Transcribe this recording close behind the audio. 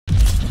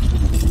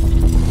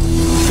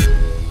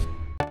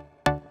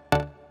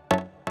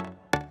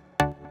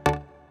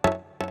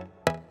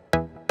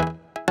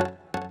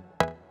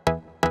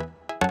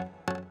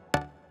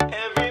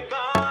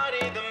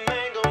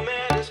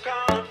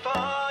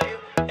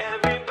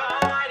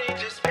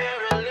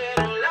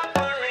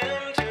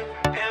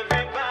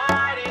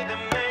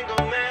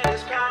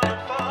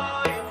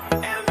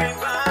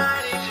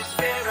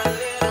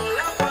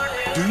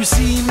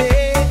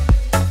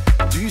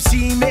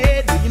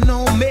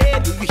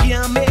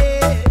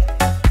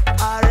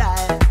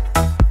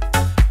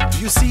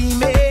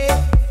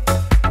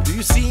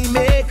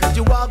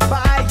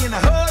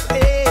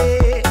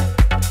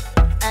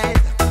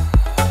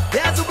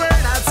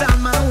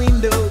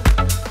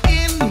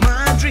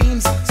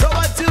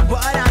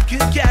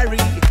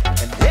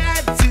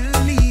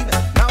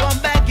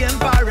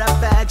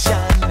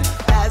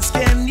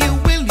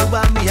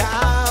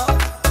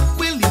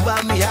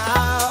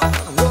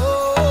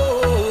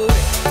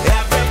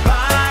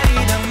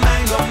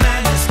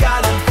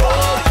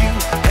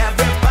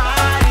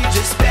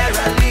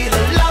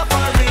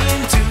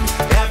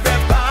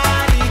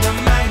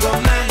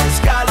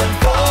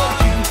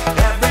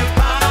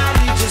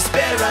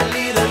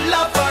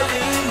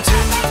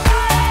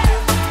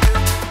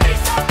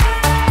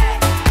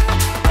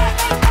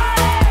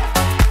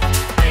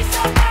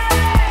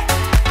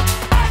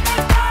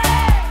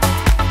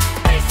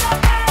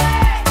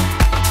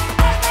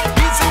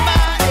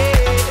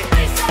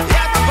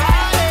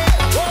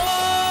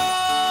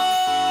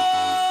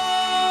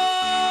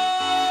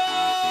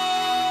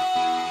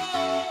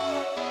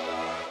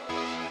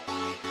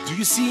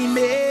you see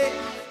me?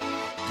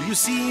 Do you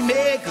see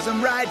me? 'Cause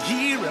I'm right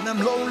here and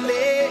I'm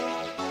lonely.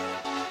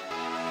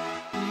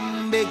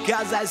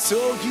 Because I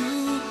saw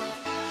you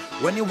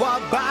when you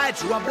walked by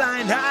through a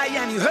blind eye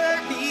and you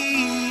hurt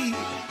me.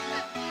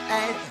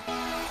 And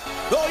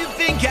though you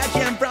think I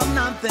came from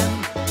nothing,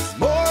 there's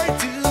more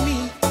to me.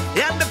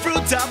 And the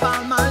fruit of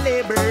all my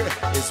labor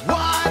is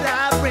what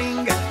I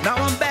bring. Now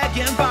I'm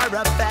begging for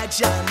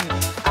affection,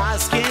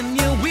 asking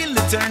you, will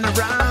you turn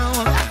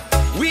around?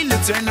 Will you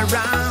turn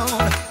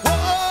around?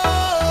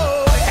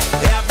 Whoa,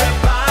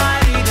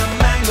 everybody, the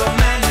mango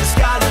man is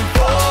calling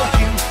for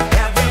you.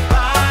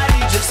 Everybody,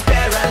 just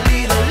spare a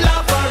little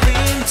love for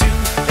him too.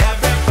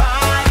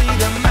 Everybody,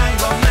 the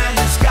mango man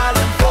is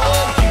calling for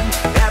you.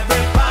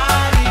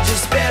 Everybody,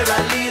 just spare a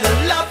little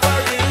love for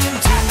him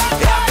too.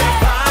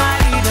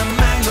 Everybody, the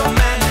mango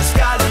man is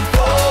calling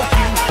for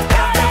you.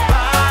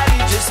 Everybody,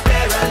 just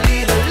spare a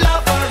little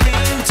love for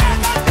him too.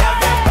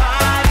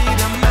 Everybody,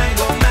 the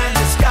mango man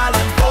is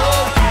calling for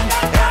you.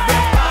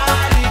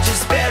 Everybody,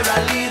 just spare a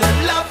little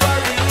love for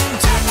him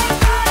too.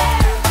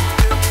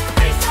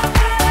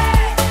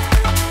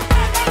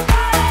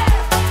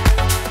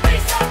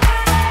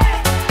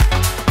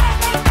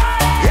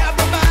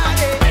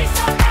 Everybody,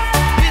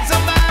 need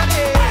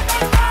somebody.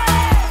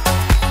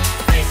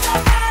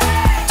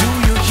 Do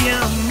you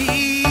hear me?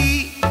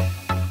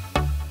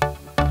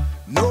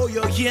 No,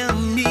 you hear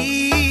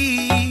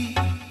me,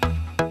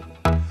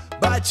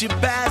 but you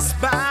pass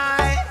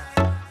by.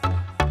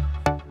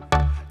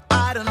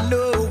 I don't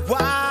know